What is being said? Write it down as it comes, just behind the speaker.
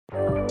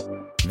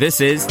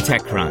This is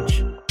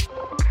TechCrunch.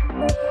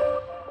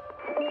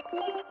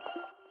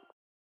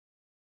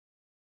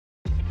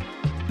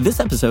 This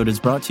episode is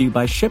brought to you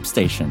by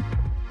ShipStation.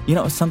 You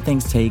know, some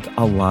things take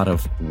a lot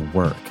of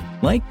work,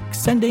 like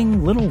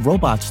sending little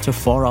robots to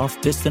far-off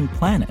distant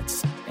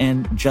planets.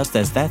 And just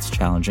as that's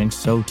challenging,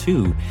 so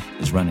too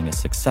is running a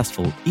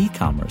successful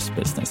e-commerce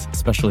business,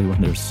 especially when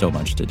there's so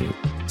much to do.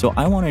 So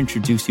I want to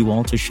introduce you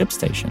all to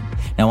ShipStation.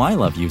 Now, I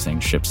love using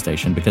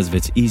ShipStation because of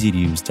its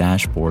easy-to-use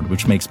dashboard,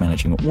 which makes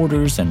managing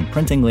orders and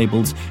printing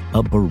labels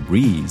a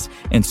breeze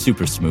and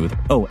super smooth.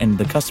 Oh, and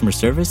the customer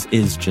service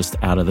is just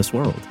out of this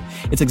world.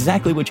 It's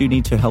exactly what you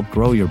need to help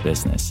grow your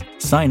business.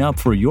 Sign up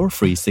for your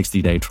free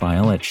 60-day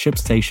trial at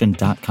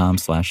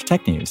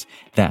shipstation.com/technews.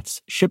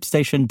 That's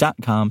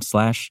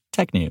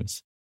shipstation.com/technews.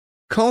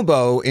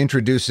 Kobo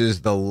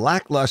introduces the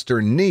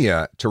lackluster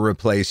Nia to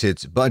replace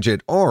its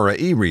budget Aura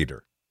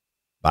e-reader.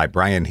 By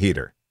Brian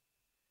Heater.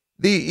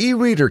 The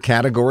e-reader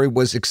category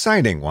was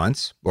exciting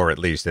once, or at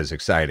least as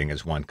exciting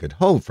as one could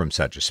hope from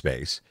such a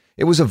space.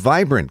 It was a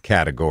vibrant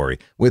category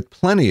with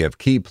plenty of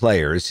key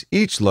players,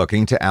 each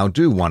looking to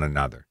outdo one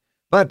another.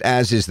 But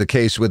as is the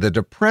case with a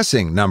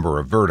depressing number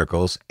of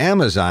verticals,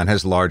 Amazon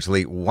has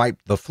largely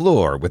wiped the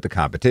floor with the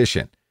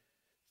competition.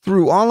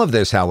 Through all of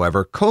this,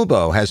 however,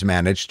 Kobo has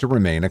managed to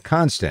remain a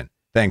constant,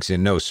 thanks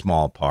in no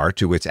small part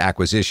to its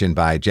acquisition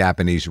by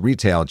Japanese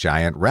retail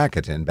giant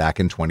Rakuten back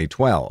in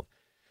 2012.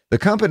 The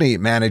company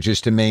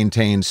manages to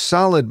maintain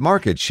solid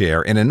market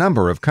share in a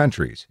number of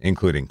countries,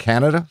 including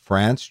Canada,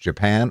 France,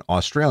 Japan,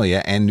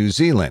 Australia, and New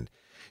Zealand.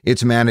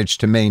 It's managed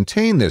to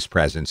maintain this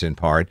presence in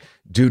part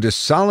due to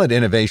solid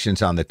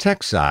innovations on the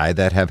tech side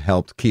that have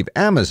helped keep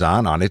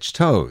Amazon on its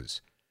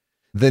toes.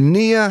 The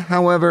Nia,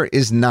 however,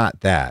 is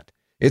not that.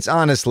 It's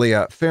honestly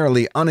a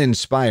fairly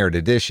uninspired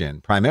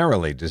edition,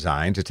 primarily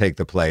designed to take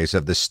the place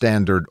of the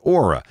standard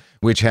Aura,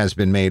 which has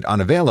been made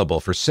unavailable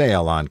for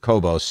sale on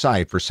Kobo's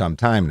site for some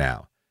time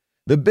now.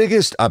 The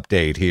biggest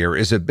update here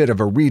is a bit of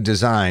a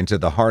redesign to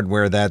the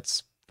hardware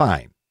that's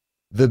fine.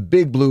 The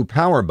big blue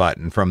power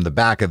button from the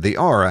back of the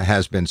Aura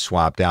has been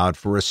swapped out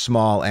for a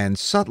small and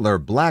subtler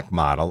black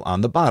model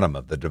on the bottom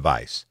of the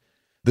device.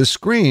 The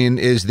screen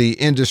is the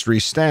industry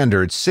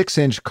standard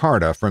 6-inch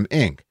Carta from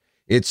Ink.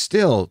 It's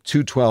still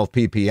 212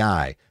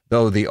 ppi,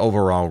 though the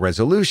overall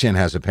resolution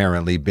has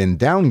apparently been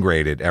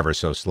downgraded ever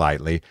so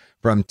slightly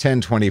from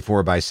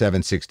 1024 by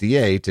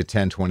 768 to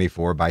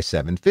 1024 by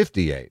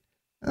 758.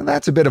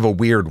 That's a bit of a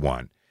weird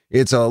one.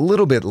 It's a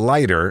little bit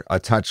lighter, a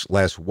touch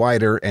less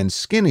wider and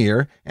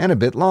skinnier, and a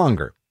bit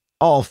longer.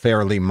 All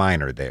fairly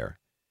minor there.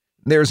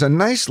 There's a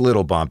nice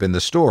little bump in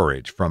the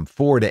storage from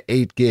 4 to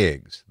 8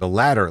 gigs, the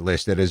latter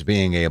listed as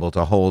being able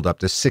to hold up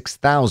to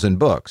 6,000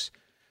 books.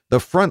 The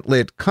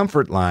front-lit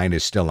comfort line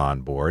is still on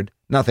board,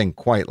 nothing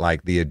quite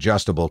like the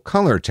adjustable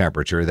color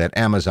temperature that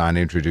Amazon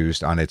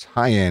introduced on its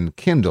high-end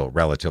Kindle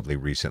relatively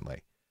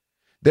recently.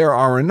 There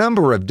are a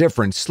number of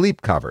different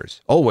sleep covers,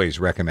 always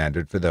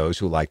recommended for those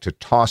who like to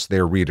toss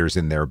their readers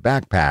in their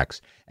backpacks,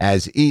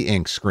 as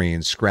e-ink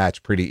screens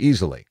scratch pretty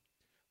easily.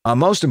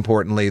 Most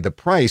importantly, the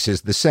price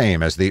is the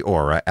same as the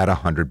Aura at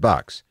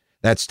 $100.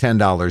 That's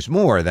 $10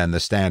 more than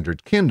the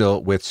standard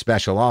Kindle with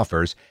special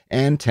offers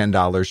and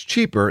 $10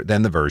 cheaper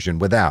than the version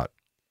without.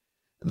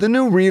 The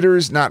new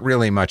reader's not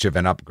really much of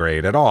an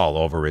upgrade at all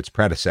over its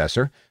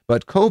predecessor,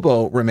 but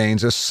Kobo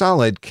remains a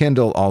solid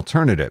Kindle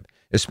alternative,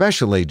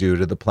 especially due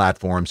to the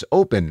platform's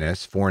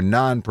openness for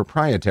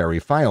non-proprietary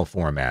file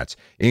formats,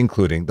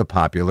 including the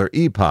popular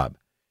EPUB.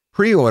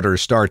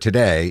 Pre-orders start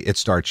today. It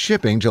starts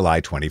shipping July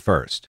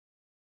 21st.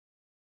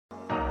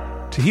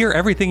 To hear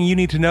everything you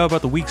need to know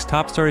about the week's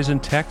top stories in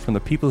tech from the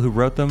people who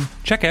wrote them,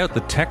 check out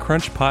the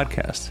TechCrunch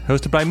podcast,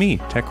 hosted by me,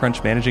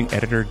 TechCrunch managing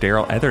editor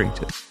Daryl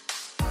Etherington.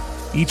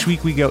 Each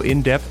week we go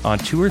in-depth on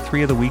 2 or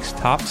 3 of the week's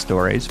top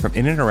stories from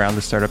in and around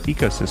the startup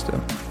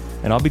ecosystem,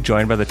 and I'll be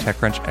joined by the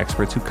TechCrunch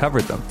experts who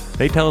covered them.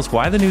 They tell us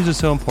why the news is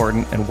so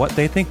important and what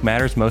they think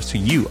matters most to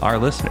you, our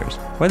listeners,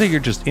 whether you're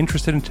just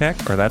interested in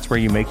tech or that's where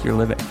you make your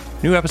living.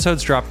 New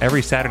episodes drop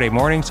every Saturday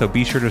morning, so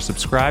be sure to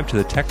subscribe to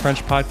the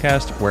TechCrunch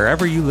podcast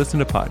wherever you listen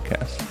to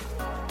podcasts.